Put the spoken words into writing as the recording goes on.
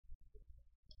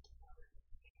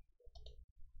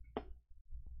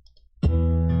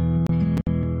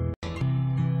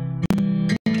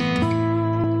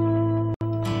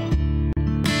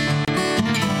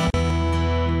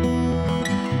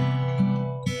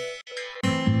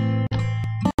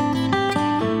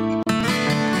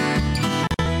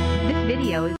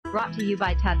brought to you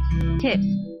by Tuts, Tips,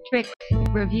 Tricks,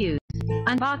 Reviews,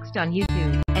 Unboxed on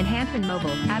YouTube, and Hanson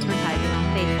Mobile, advertising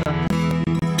on Facebook.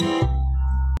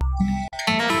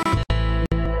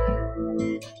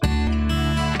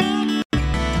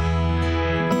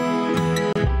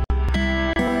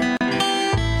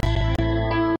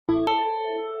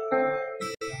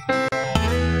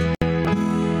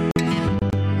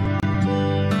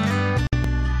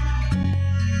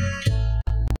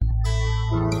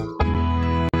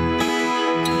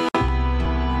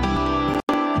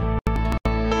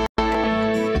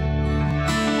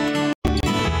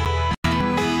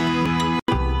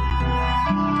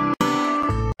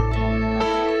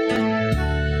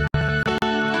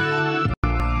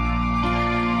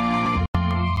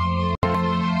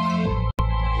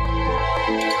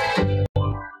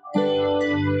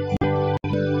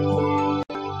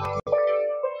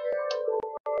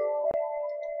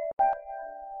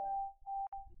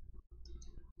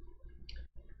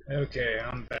 Okay,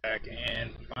 I'm back,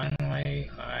 and finally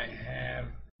I have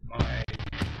my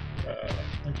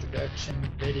introduction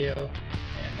video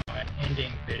and my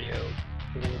ending video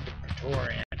for the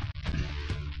Praetorian.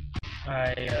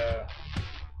 I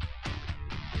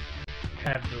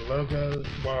have the logo.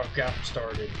 Well, I've gotten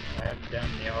started. I haven't done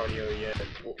the audio yet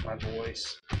with my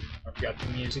voice. I've got the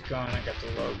music on, I got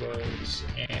the logos,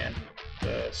 and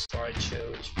the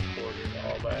slideshows recorded,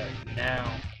 all that. Now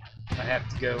I have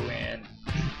to go in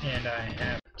and I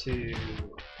have to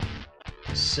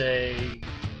say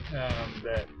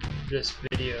that this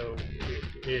video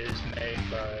is made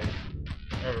by,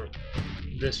 or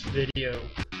this video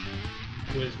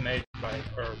was made by,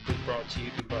 or was brought to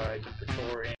you by the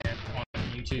Praetorian on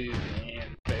YouTube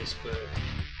and Facebook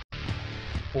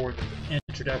for the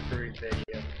introductory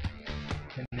video.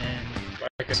 And then,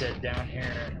 like I said, down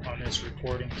here on this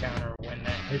recording counter, when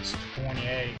that hits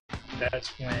 28,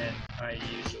 that's when I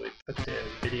usually put the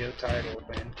video title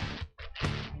in,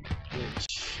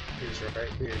 which is right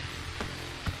here.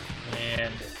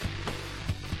 And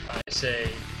I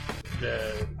say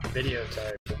the video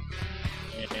title,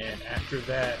 and after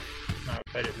that, I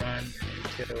let it run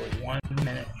until 1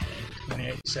 minute and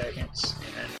 28 seconds,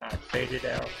 and then I fade it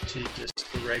out to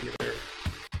just the regular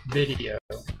video,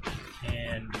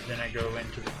 and then I go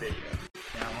into the video.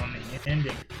 Now on the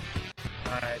ending,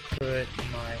 I put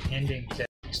my ending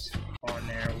text on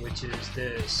there, which is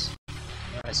this.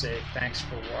 I say, thanks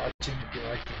for watching. If you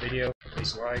like the video,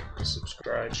 please like,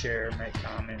 subscribe, share, make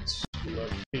comments. We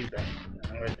love feedback.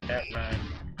 I let that run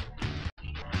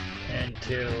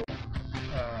until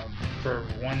for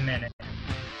 1 minute.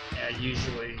 I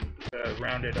usually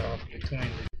round it off between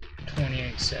the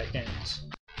 28 seconds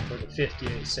or the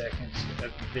 58 seconds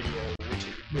of the video,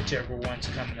 whichever one's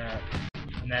coming up.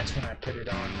 And that's when I put it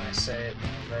on, and I say it, and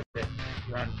I let it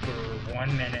run for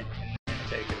 1 minute, and then I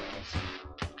take it off.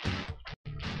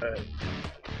 But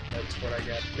that's what I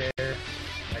got there.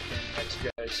 I can let you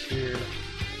guys hear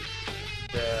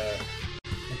the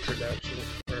introduction,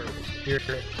 or hear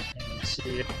it and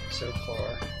see it so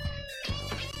far.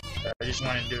 I just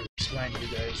wanted to explain to you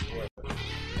guys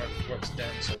what's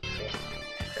done so far.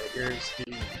 Okay, here's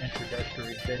the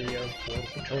introductory video for the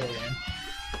Praetorian.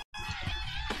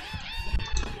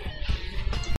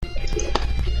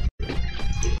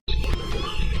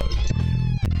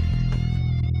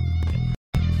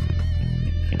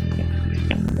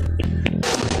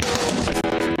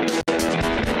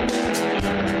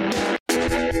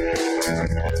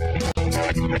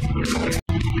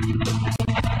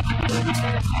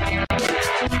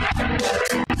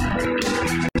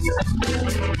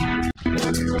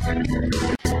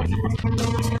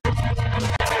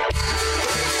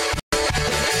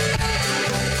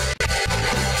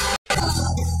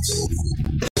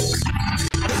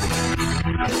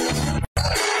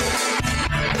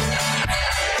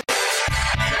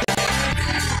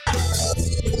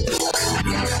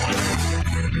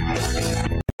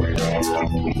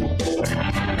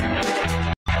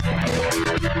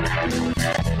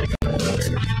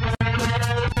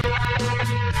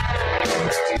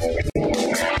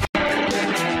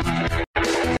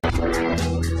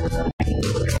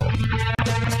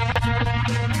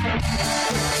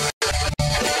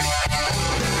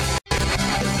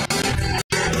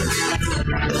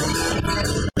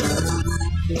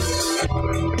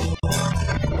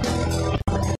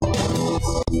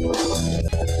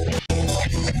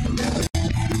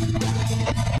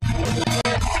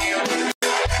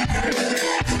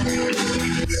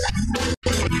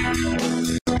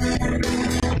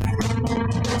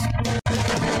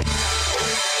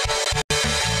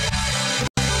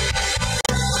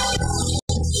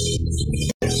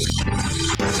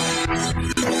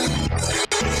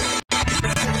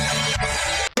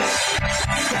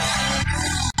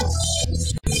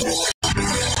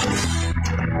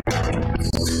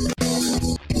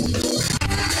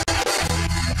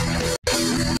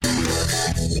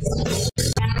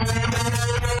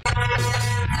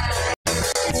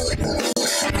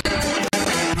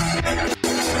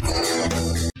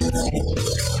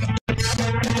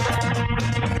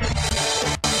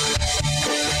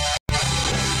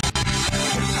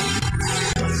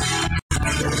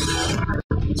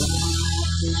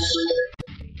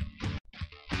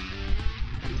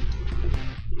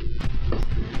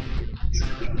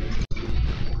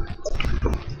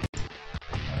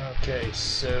 Okay,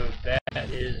 so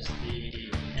that is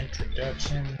the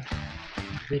introduction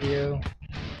video,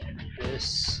 and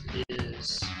this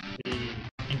is the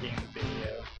ending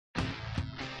video.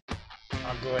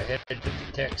 I'll go ahead and put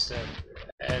the text up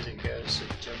as it goes so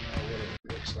you'll know what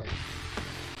it looks like.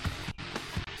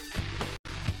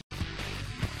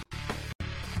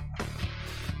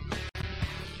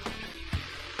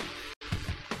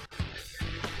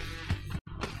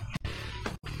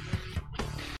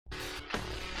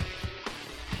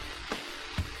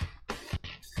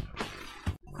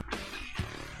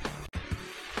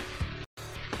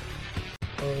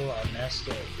 Oh, I messed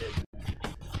up, didn't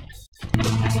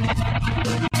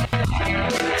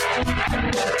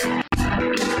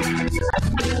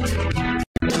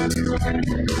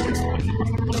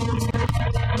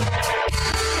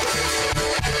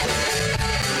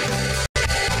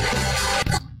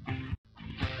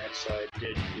Actually, I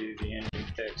did do the ending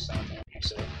text on that,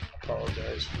 so I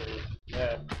apologize for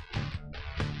that.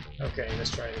 Okay, let's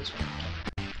try this one.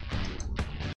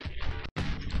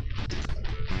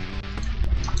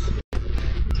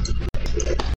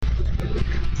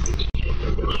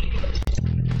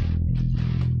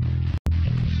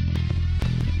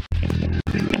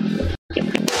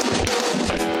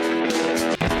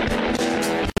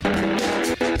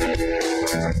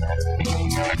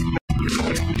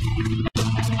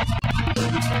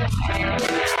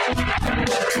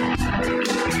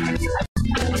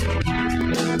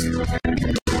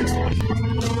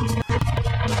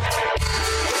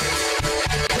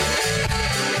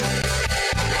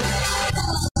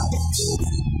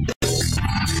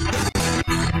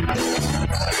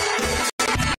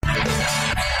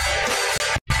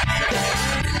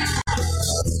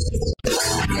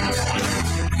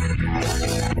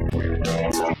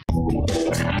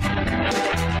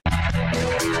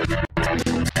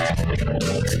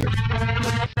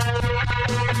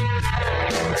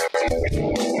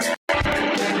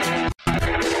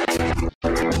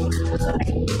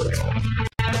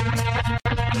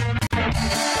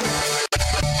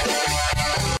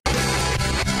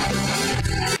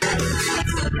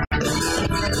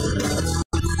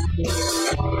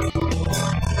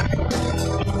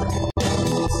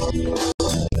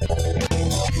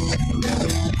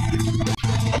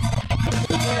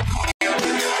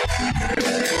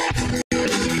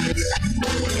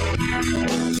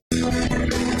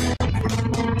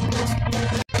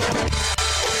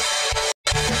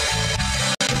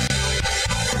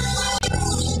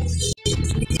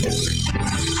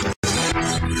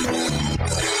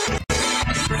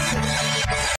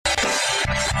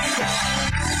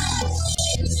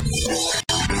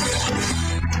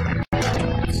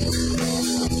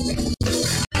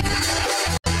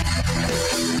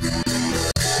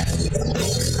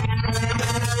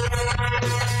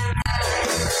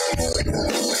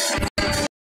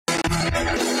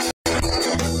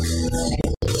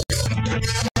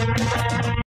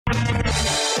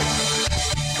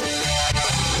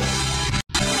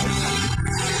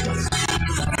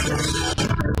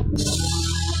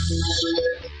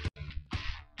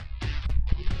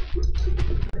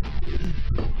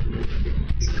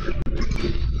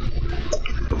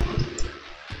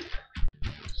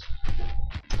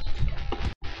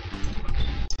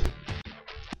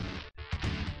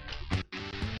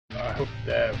 I hope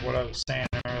that what I was saying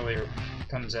earlier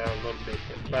comes out a little bit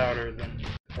louder than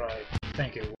I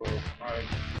think it will. I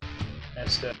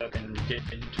messed up and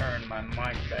didn't turn my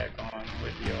mic back on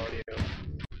with the audio.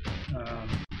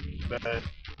 But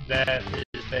that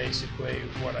is basically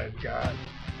what I've got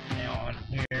on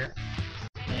here.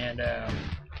 And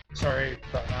sorry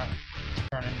about not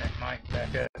turning that mic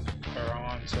back up or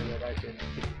on so that I can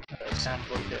sound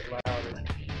a little bit louder.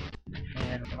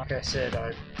 And like I said,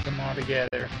 I put them all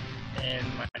together, and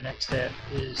my next step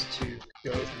is to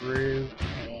go through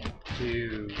and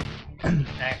to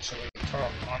actually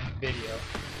talk on the video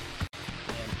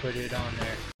and put it on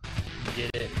there and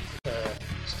get it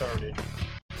started.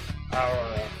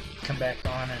 I'll come back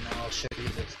on and I'll show you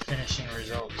the finishing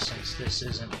results, since this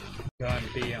isn't going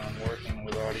to be on working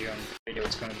with audio and video.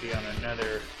 It's going to be on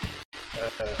another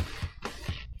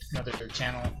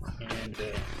channel and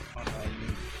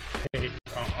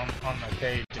on my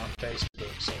page on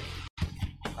Facebook. So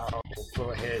I'll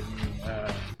go ahead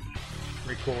and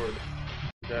record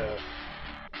the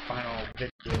final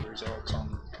video results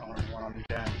on when I'm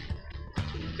done,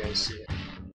 so you guys see it.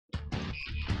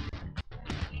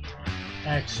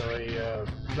 Actually,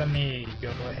 let me go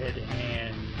ahead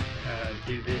and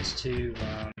do this too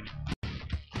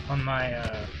on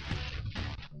my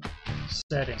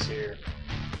settings here.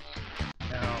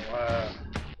 Now,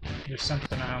 there's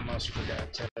something I almost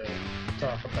forgot to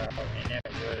talk about, and it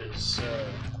was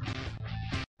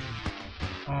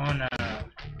on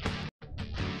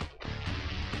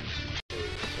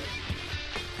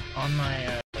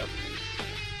my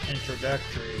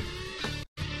introductory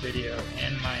video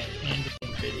and my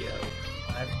ending video.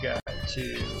 I've got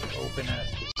to open up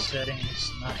the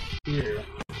settings, not here,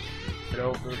 but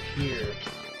over here.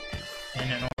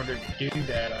 And in order to do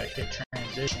that, I hit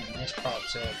transition, this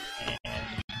pops up,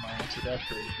 and my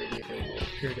introductory video will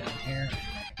appear down here.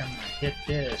 And when I hit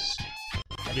this,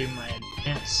 I do my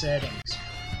advanced settings.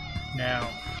 Now,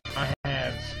 I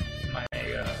have my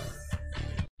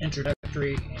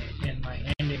introductory and my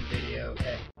ending video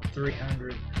at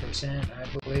 300%, I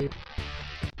believe.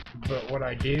 But what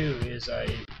I do is I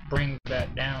bring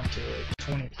that down to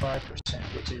 25%,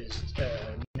 which is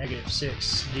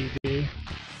 -6 dB.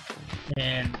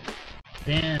 And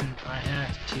then I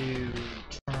have to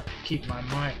keep my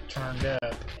mic turned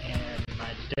up, and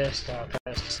my desktop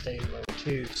has to stay low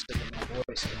too, so that my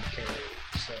voice can carry.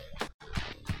 So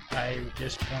I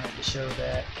just wanted to show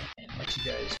that and let you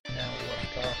guys know what I'm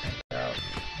talking about.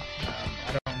 I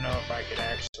don't know if I could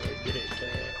actually get it to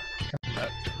come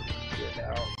up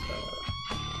without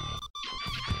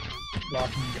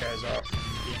locking you guys off from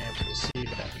being able to see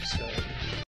that. So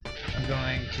I'm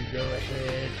going to go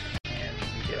ahead and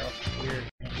get off here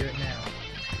and do it now.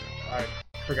 I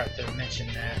forgot to mention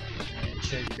that and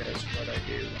show you guys what I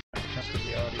do when it comes to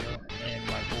the audio and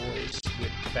my voice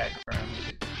with background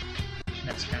music.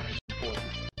 That's kind of important.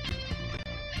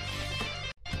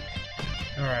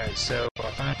 Alright, so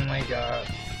I finally got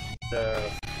the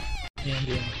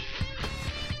ending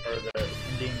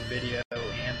video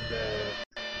and the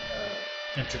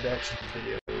introduction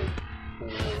video for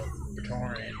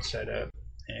Praetorian set up.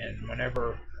 And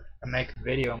whenever I make a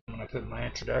video, I'm going to put my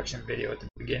introduction video at the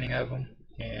beginning of them,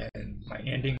 and my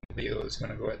ending video is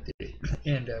going to go at the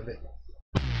end of it.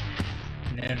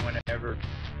 And then whenever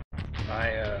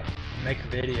I make a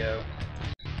video,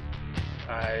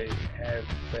 I have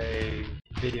a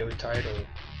video title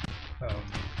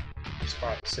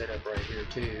spot set up right here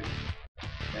too.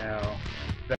 Now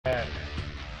that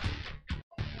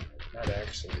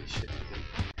actually should be,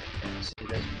 and see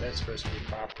that's supposed to be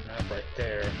popping up right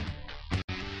there.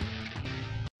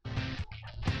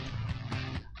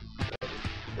 But it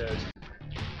doesn't.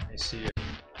 Let me see it.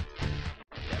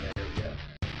 Yeah, there we go.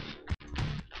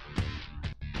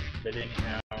 But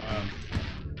anyhow,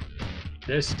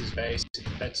 this is basic.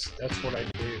 That's what I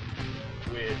do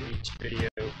with each video.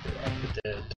 I put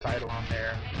the title on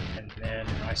there, and then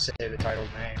I say the title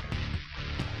name,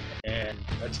 and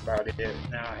that's about it.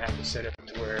 Now I have to set it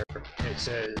to where it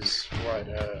says what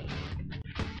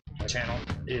my channel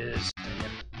is,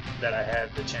 and that I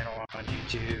have the channel on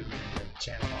YouTube and the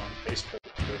channel on Facebook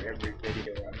for every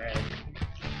video I make.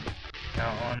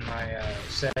 Now on my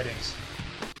settings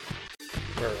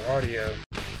for audio,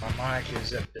 my mic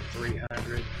is up to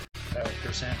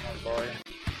 300% on volume.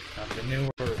 The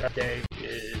newer update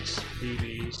is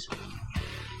dBs,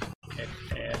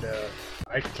 and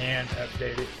I can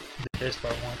update this if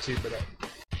I want to, but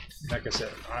like I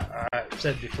said, I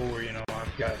said before, you know,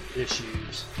 I've got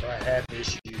issues. I have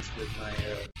issues with my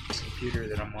computer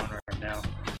that I'm on right now,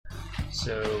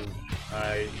 so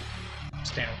I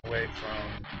stand away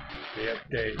from the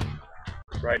update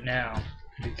right now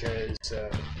because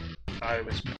I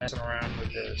was messing around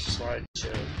with the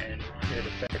slideshow and it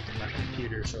affected my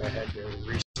computer, so I had to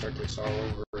restart this all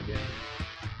over again.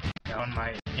 Now on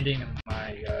my ending of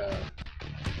my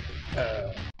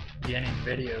beginning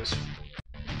videos,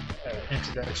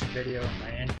 introduction video and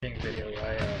my ending video,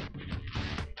 I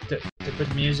to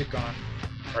put music on,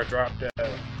 I dropped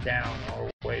down all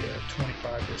the way to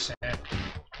 25%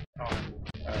 on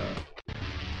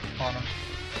them,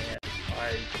 and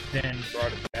I then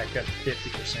brought it back up to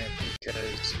 50%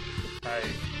 because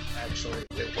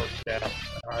it worked out.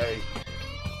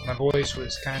 My voice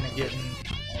was kind of getting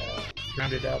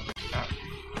rounded up, not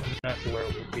enough to where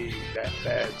it would be that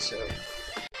bad, so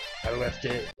I left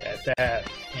it at that.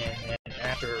 And then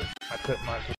after I put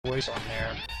my voice on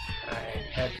there, I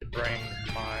had to bring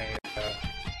my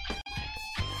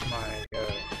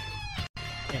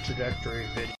introductory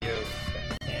video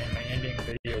and my ending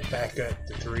video back up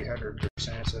to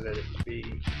 300% so that it would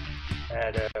be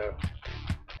at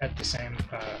the same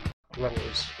level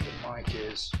as the mic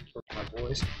is for my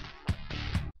voice.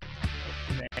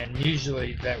 And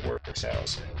usually that works out.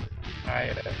 So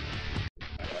I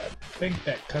think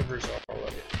that covers all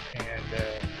of it. And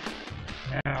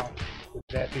now, with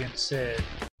that being said,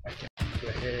 I can go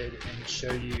ahead and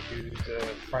show you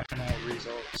the final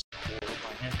results for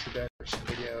my introduction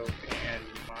video and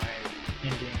my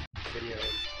ending video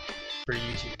for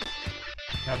YouTube.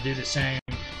 I'll do the same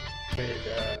with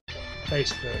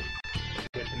Facebook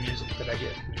with the music that I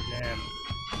get from them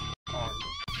on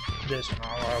this one.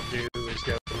 All I'll do is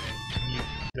go and mute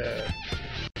the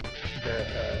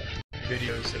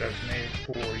videos that I've made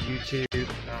for YouTube,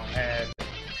 and I'll add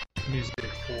music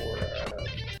for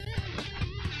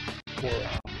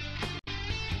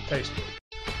Facebook.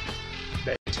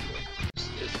 Basically,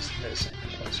 it's the same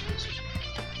place.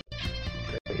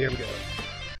 Okay, here we go.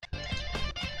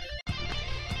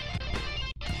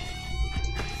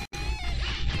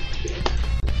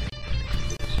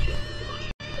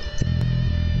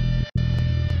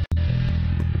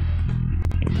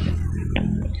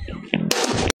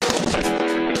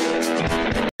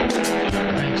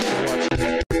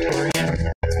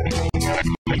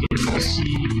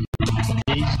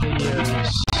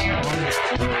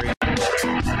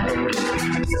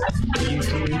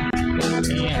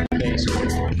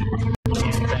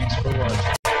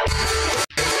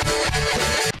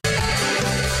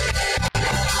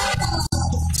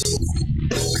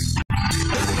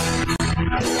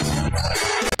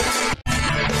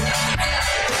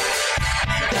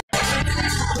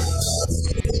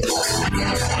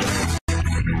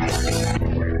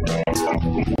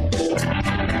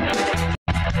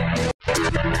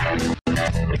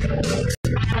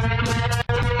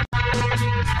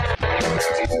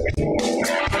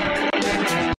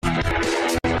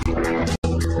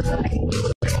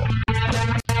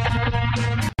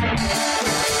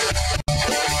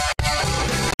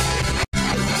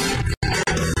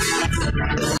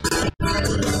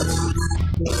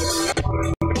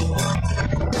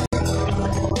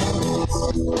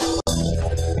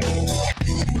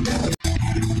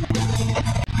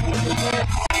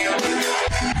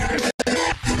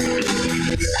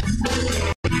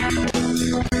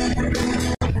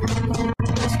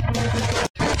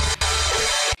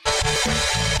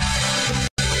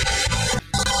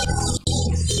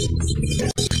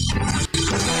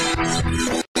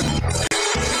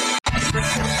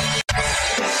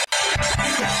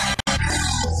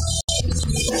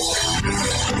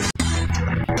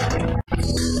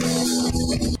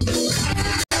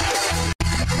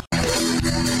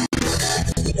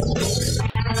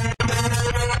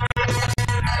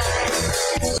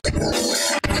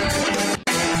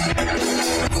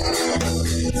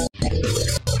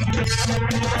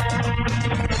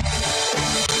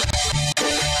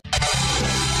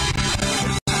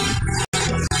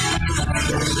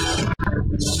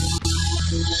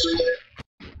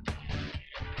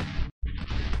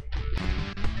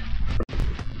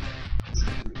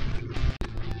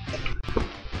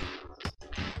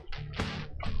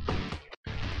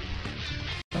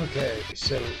 Okay,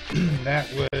 so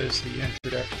that was the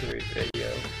introductory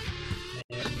video,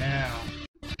 and now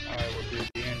I will do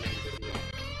the ending video,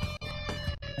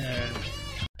 and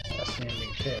that's the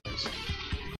ending text.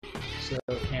 So,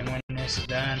 and when this is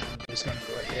done, I'm just going to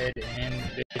go ahead and end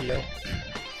the video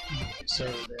so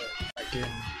that I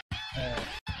can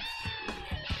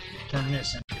turn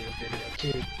this into a video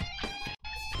too.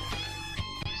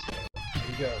 So, here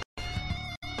we go.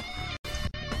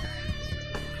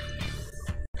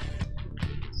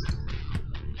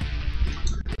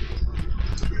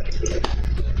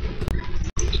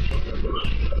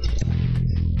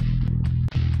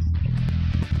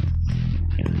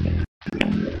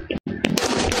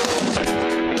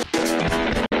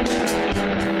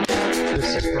 This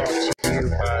is brought to you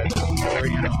by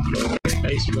Orion on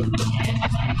Facebook and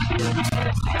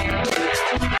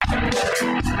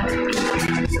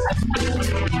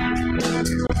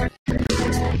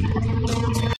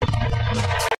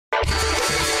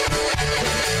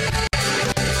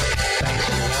Thanks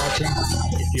for watching.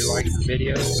 If you liked the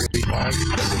video, please like,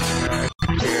 subscribe,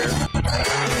 share, and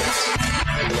comments.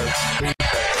 And let's feedback.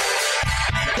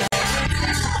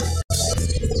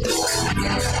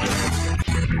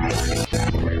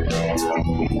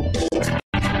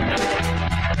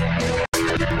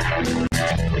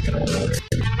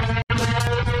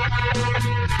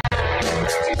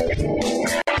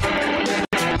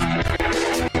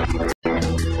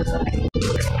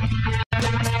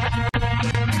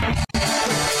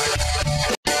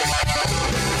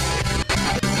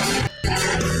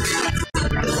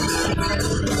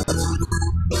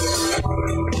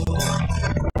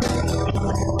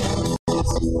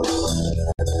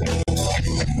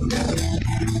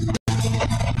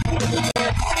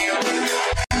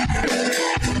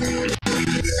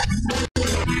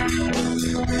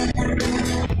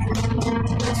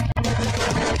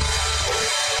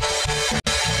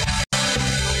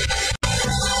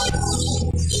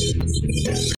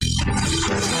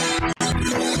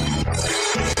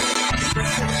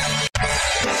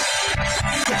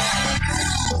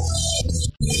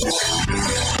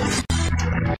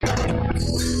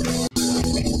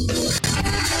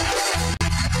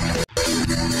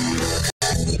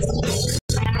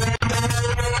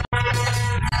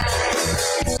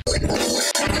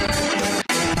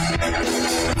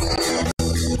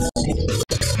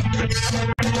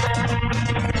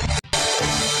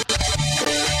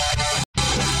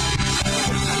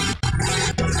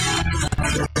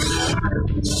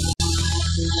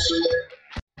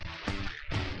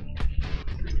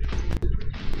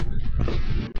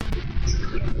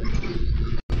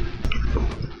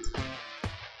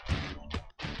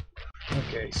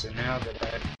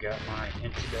 that I've got my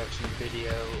introduction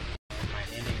video and my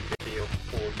ending video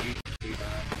for YouTube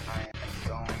done, I am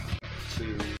going to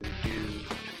do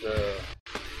the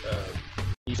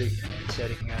music and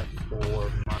setting up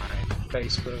for my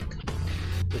Facebook.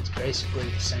 It's basically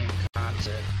the same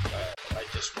concept. I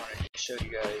just wanted to show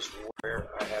you guys where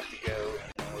I have to go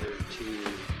in order to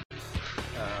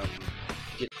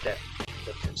get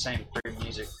the same free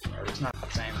music, or it's not the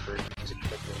same free music,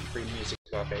 but the free music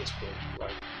on Facebook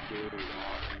like you do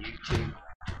on YouTube.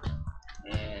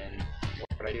 And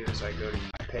what I do is I go to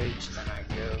my page, then I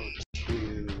go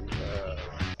to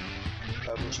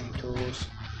publishing tools.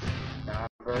 Now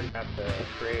I've already got the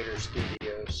Creator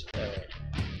Studios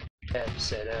tab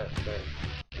set up, but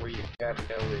where you have to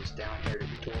go is down here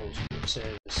to tools. It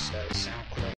says Sound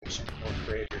Collection or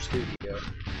Creator Studio.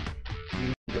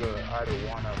 You can go to either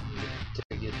one of them to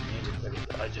get the music,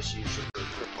 but I just usually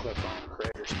click on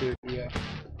Creator Studio.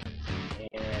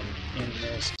 And in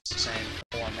this same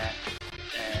format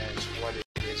as what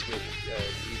it is with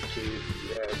YouTube, you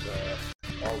have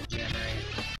all generate,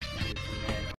 and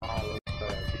then all of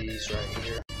these right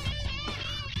here,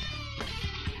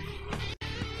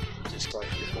 just like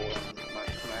before on my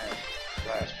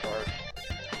last part.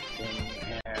 Then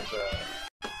you have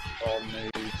all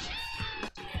moods,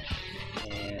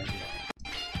 and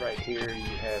right here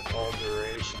you have all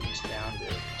durations down to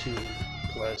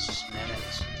 2+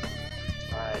 minutes.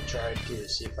 I tried to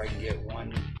see if I can get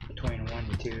one between 1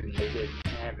 and 2, and they didn't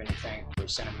have anything for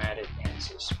cinematic and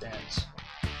suspense,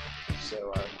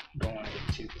 so I'm going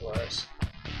with 2+.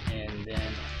 And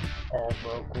then all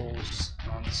vocals,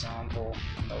 ensemble,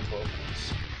 no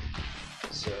vocals.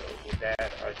 So with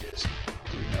that, I just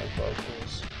do no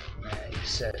vocals.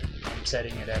 I'm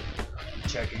setting it up, I'm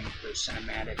checking for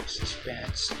cinematic,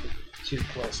 suspense,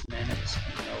 2+ minutes,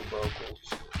 and no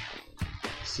vocals.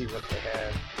 See what they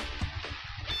have.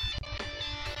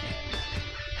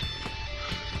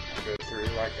 Go through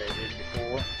like I did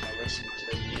before. I listen to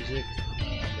the music,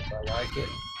 and if I like it,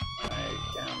 I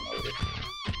download it.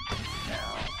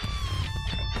 Now,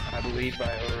 I believe I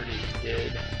already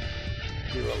did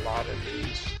do a lot of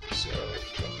these, so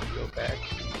let me go back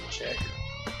and check.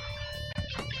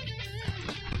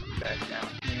 Back down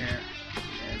here,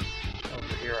 and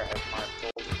over here I have my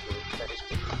folder for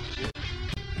Facebook music.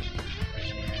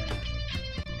 And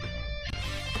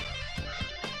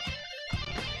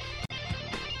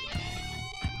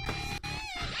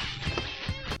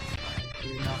I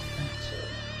do not think so.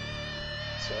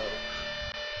 So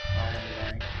I'm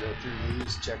going to go through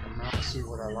these, check them out, see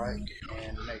what I like,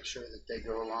 and make sure that they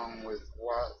go along with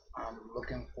what I'm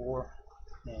looking for,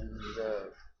 and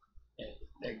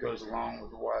it goes along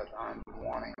with what I'm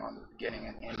wanting on the beginning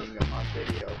and ending of my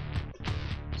video.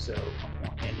 So I'm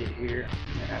going to end it here,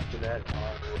 and after that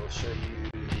I will show you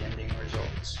the ending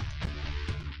results.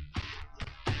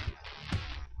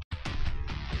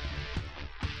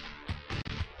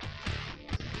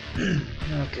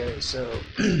 Okay, so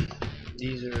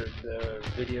these are the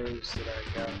videos that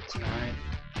I got tonight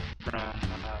from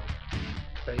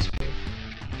Facebook,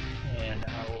 and I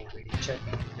will be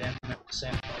checking them the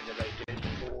same way that I did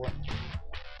before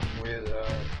with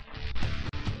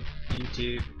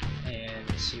YouTube,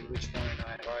 and see which one I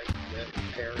like that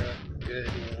pair up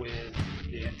good with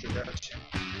the introduction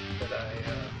that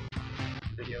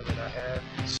video that I have.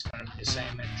 It's going to be the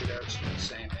same introduction, the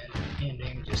same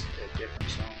ending, just a different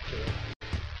song to it.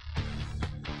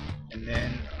 And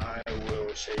then I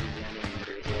will show you the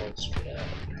ending results for that.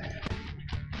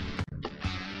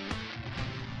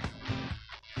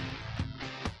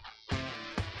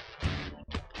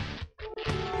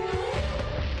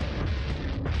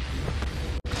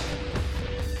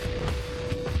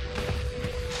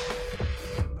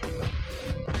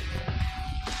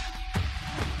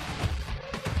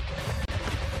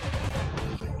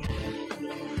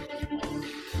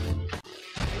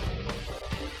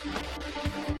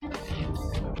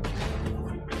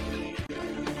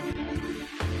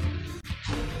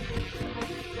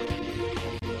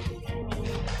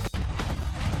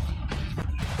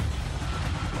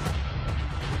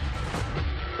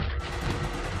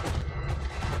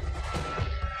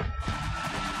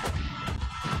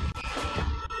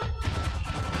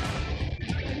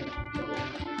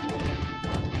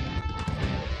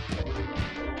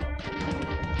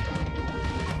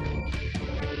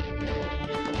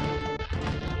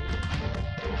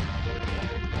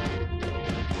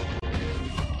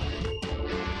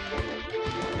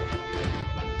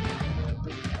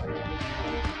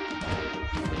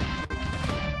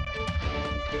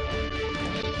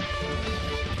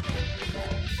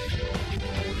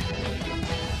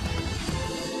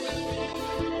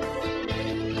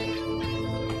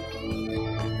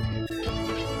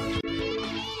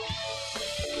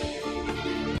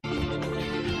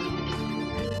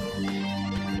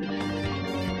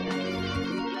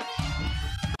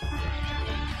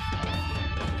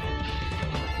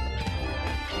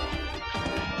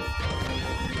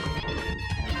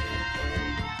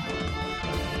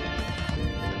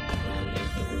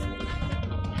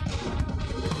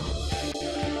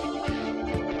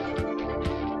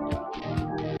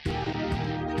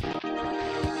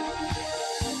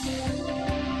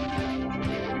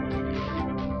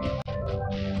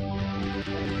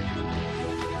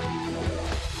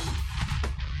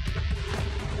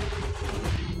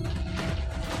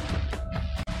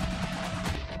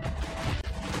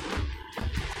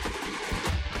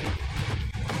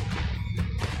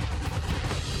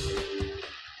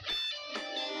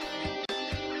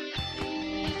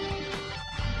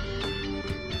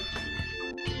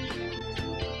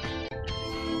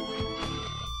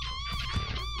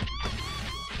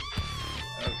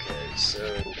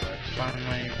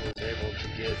 finally was able to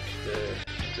get the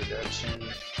introduction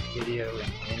video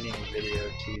and ending video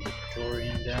to the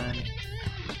Praetorian done,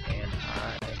 and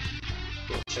I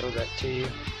will show that to you.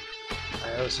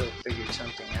 I also figured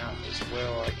something out as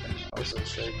well. I can also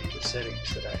show you the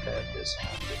settings that I had this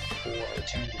on before I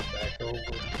change it back over,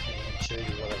 and show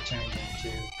you what I changed it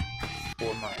to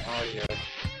for my audio.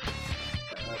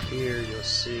 Up here you'll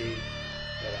see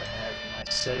that I have my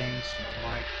settings.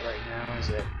 My mic right now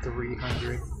is at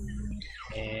 300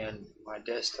 and my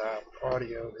desktop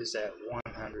audio is at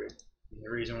 100. And the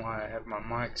reason why I have my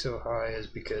mic so high is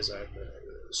because I have a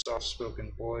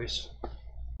soft-spoken voice,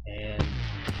 and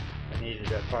I need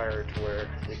it up higher to where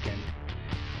it can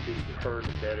be heard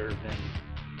better than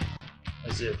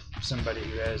as if somebody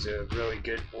who has a really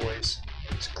good voice.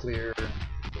 It's clear,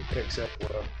 it picks up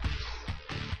well.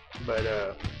 But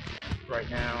right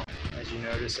now, as you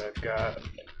notice, I've got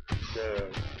the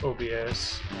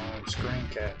OBS on screen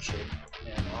capture,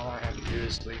 and all I have to do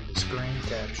is leave the screen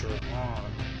capture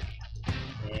on,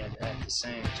 and at the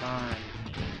same time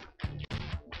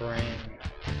bring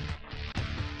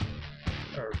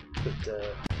or put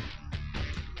the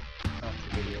not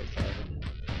the video button.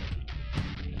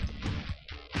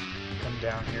 Come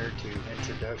down here to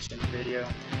introduction video,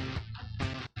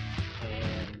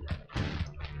 and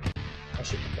I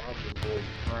should probably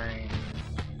bring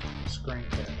screen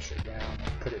capture down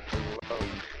and put it below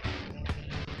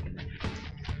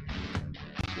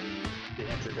the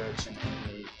introduction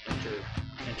and the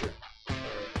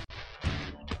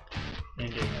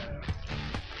ending.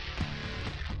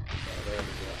 There we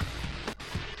go.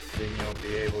 Then you'll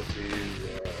be able to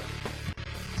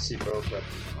see both of them.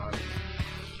 I'm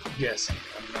guessing.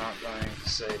 I'm not going to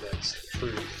say that's the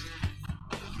truth,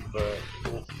 but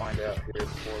we'll find out here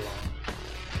before long.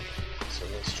 So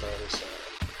let's try this out.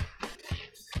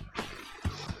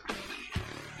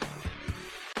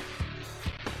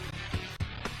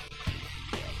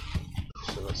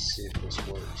 So let's see if this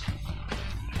works.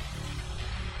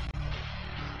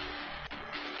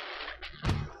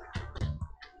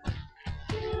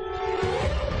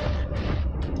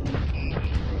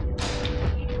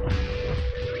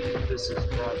 This is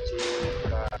brought to you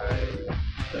by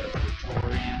the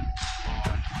Praetorian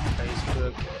on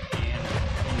Facebook and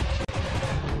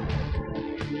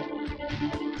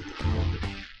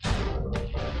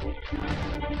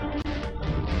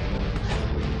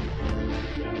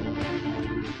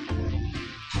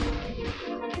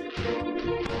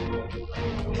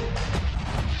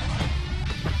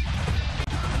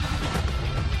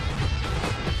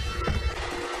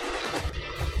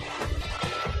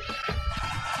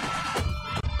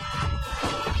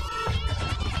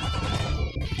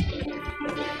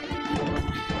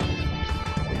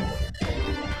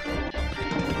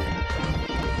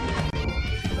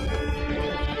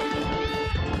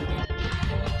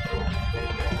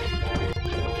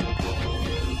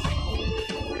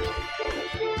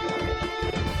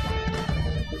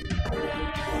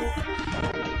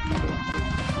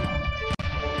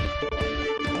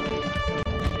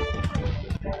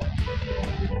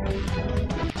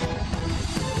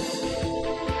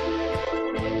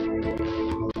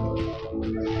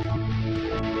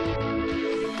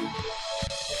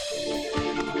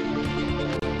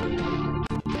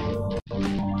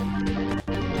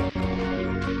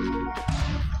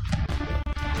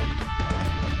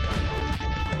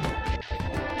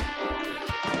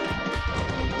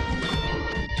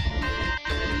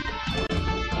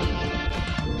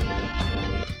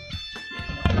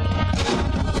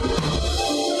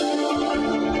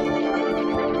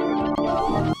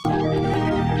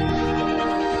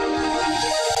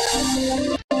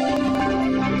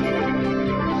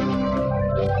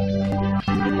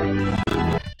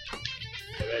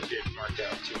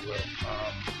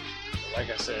like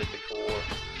I said before,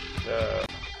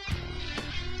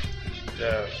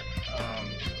 that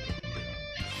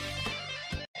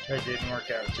didn't work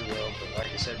out too well, but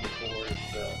like I said before,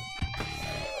 the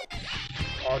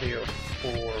audio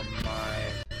for my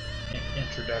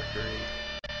introductory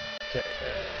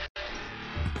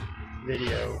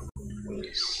video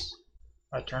was,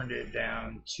 I turned it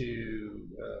down to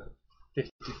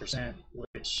 50%,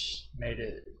 which made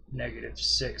it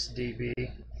 -6 dB.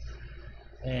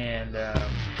 And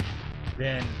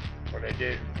then what I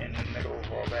did in the middle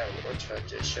of all that, which I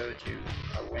just showed you,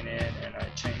 I went in and I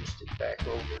changed it back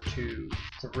over to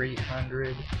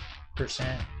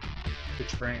 300%,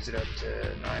 which brings it up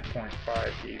to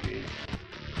 9.5 dB.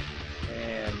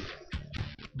 And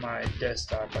my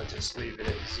desktop, I just leave it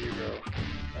at 0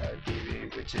 dB,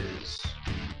 which is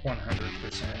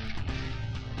 100%.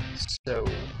 So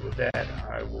with that,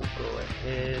 I will go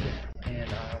ahead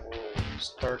and I will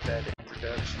start that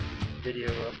introduction video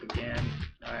up again.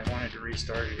 I wanted to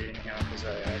restart it anyhow because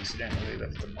I accidentally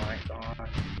left the mic on,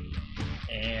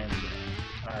 and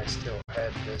I still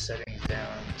had the settings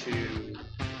down to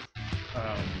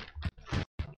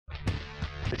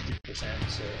 50%,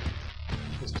 so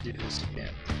let's do this again.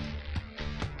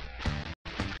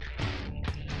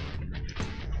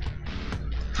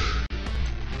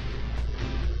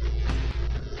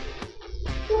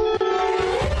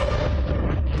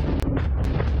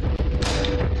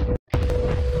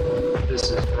 This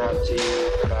is brought to you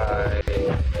by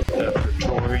the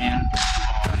Praetorian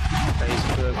on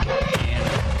Facebook and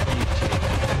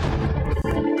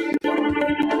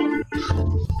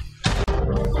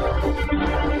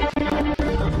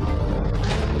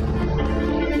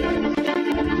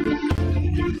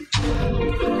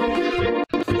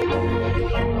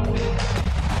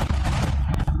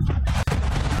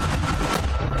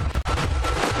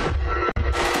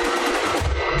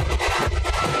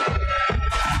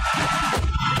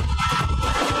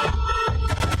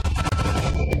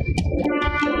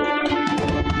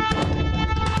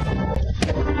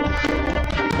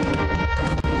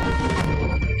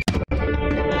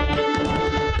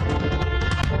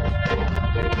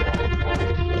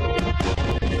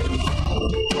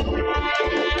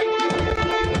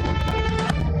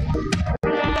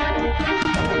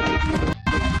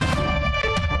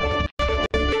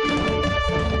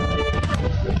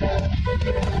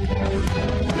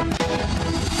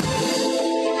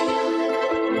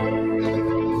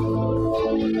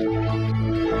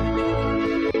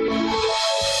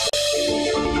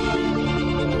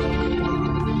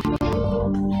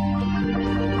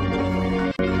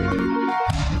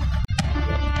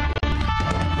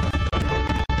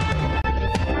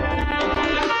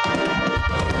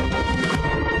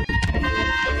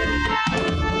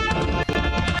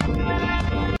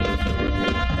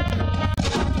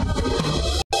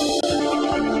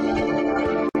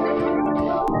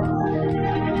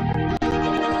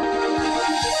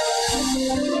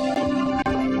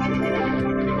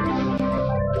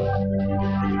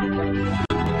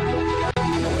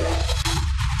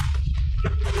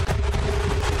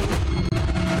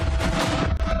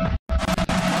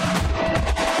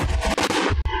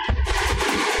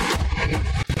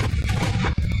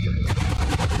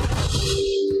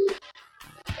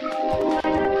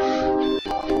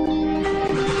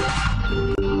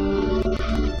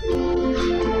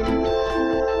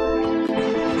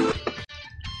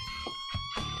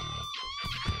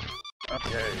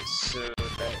okay, so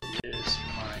that is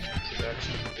my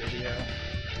introduction video.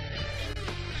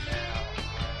 Now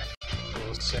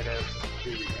we'll set up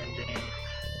the ending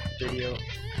video.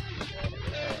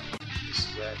 This is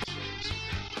actually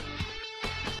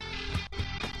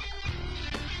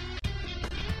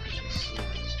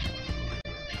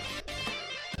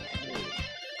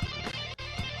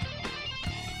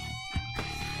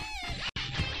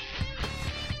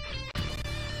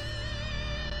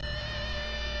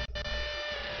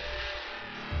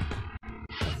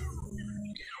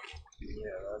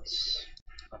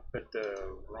I put the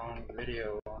wrong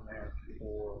video on there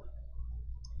for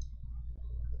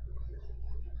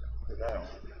that one.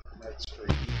 That's for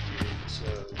YouTube,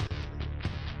 so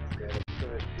I've got to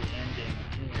put the ending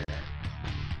here.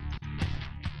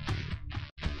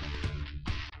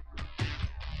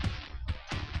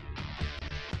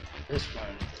 This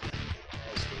one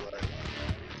is the right one.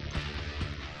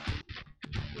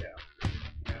 Yeah.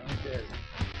 Okay.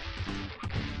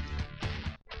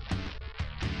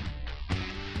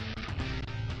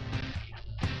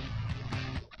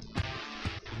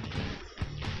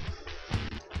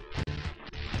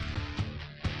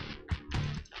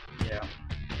 Yeah.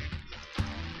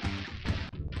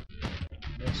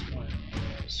 This one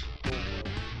is for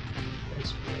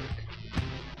Facebook.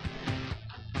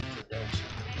 Introduction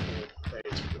for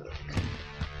Facebook.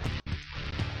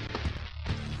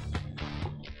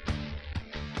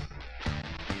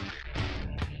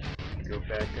 Go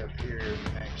back up here and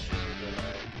make sure that I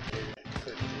didn't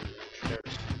put the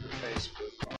introduction for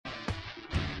Facebook on.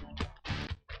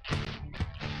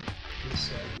 This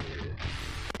I did.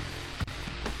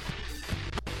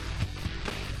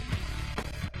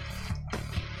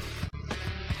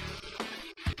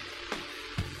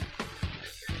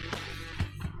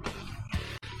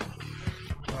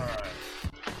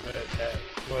 That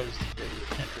was the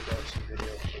introduction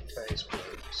video for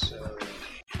Facebook, so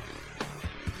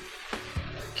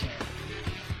I can't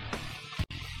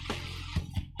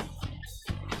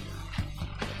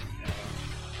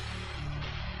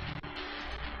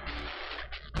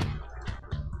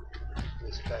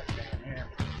this back down here.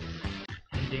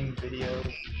 Ending video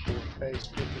for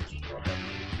Facebook is right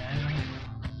now.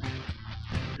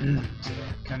 So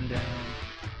come down,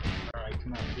 alright,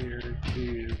 come out here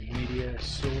to media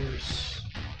source,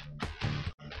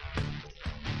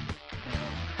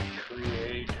 and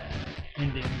create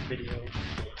ending video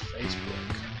for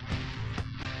Facebook.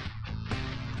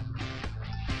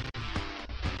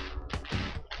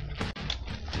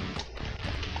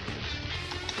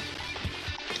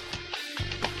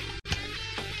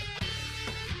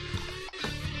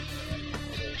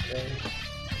 Okay.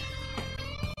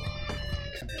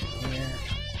 Come in here,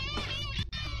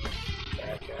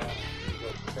 back out, go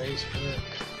to Facebook,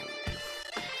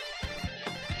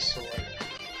 select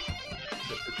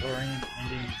the Praetorian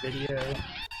ending video.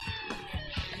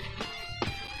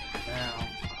 Now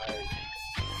I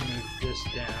move this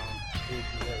down with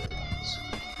the other ones.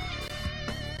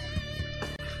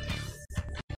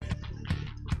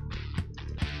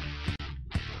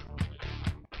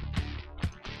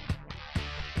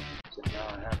 So now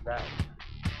I have that one.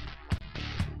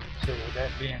 So with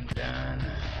that being done,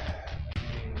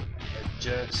 let me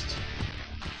adjust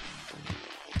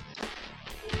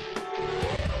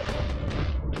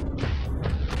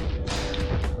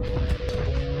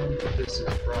this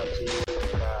is brought to you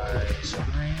by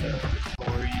Screen,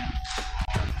 Praetorian,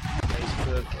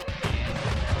 Facebook,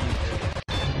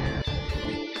 and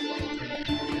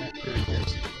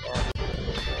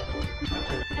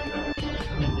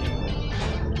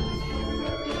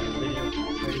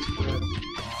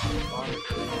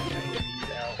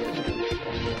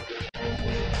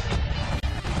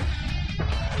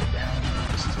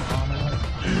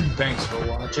Thanks for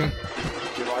watching.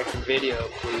 If you like the video,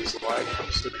 please like,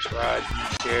 subscribe,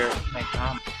 share, make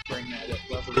comments, bring that up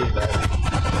level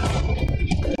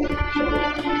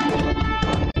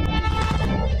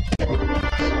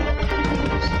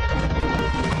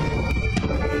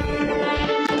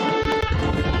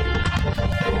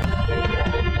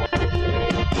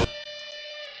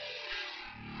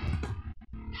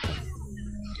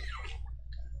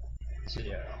So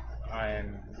yeah, I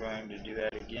am going to do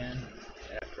that again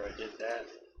after I did that,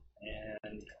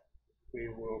 and we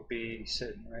will be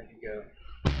sitting ready to go.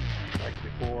 Like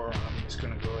before, I'm just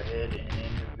going to go ahead and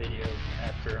end the video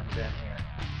after I'm done here.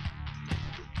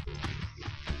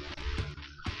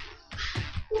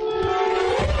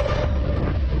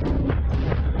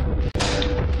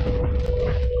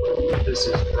 This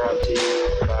is brought to you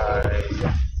by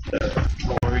the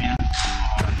Praetorian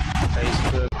on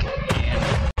Facebook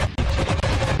and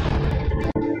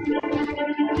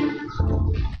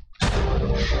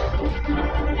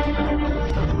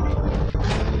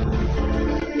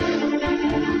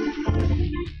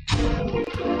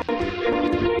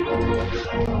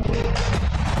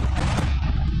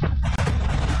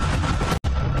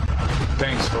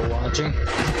Thanks for watching.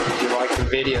 If you like the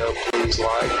video, please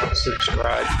like,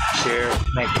 subscribe, share,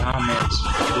 make comments.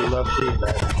 We love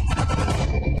feedback.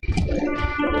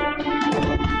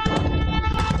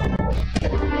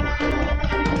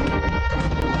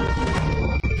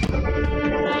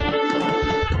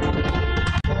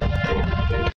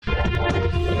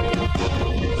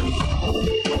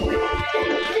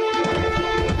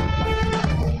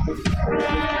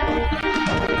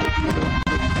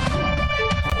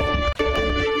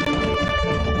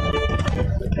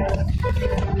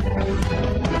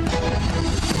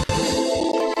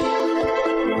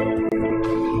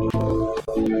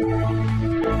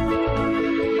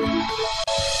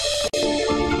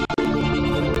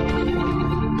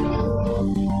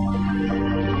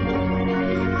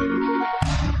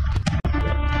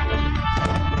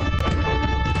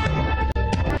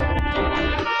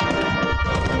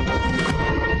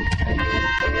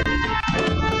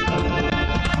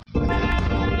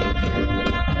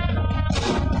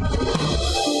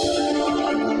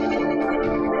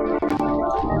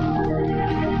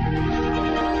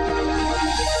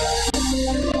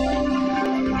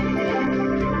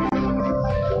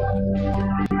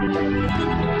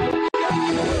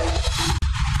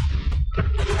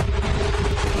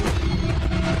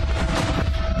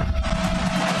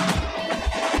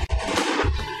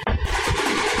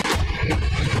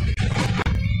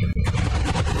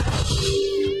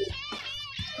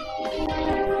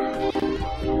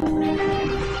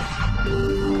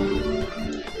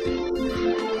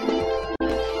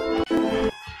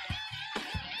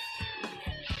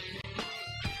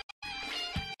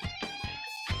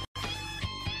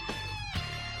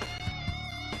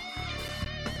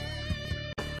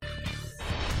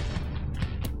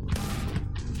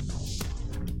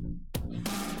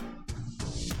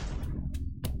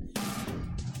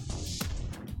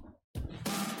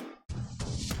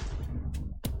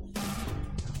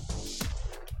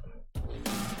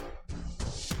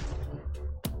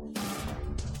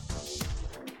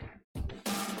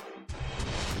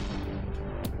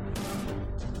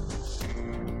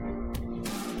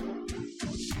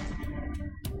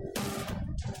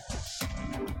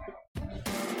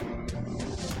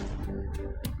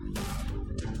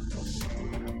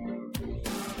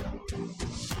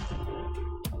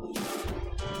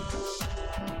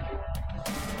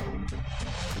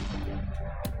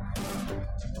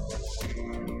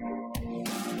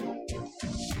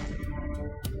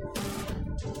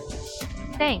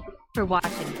 Thanks for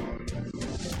watching.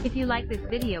 If you like this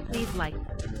video, please like,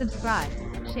 subscribe,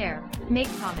 share,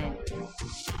 make comments.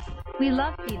 We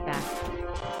love feedback.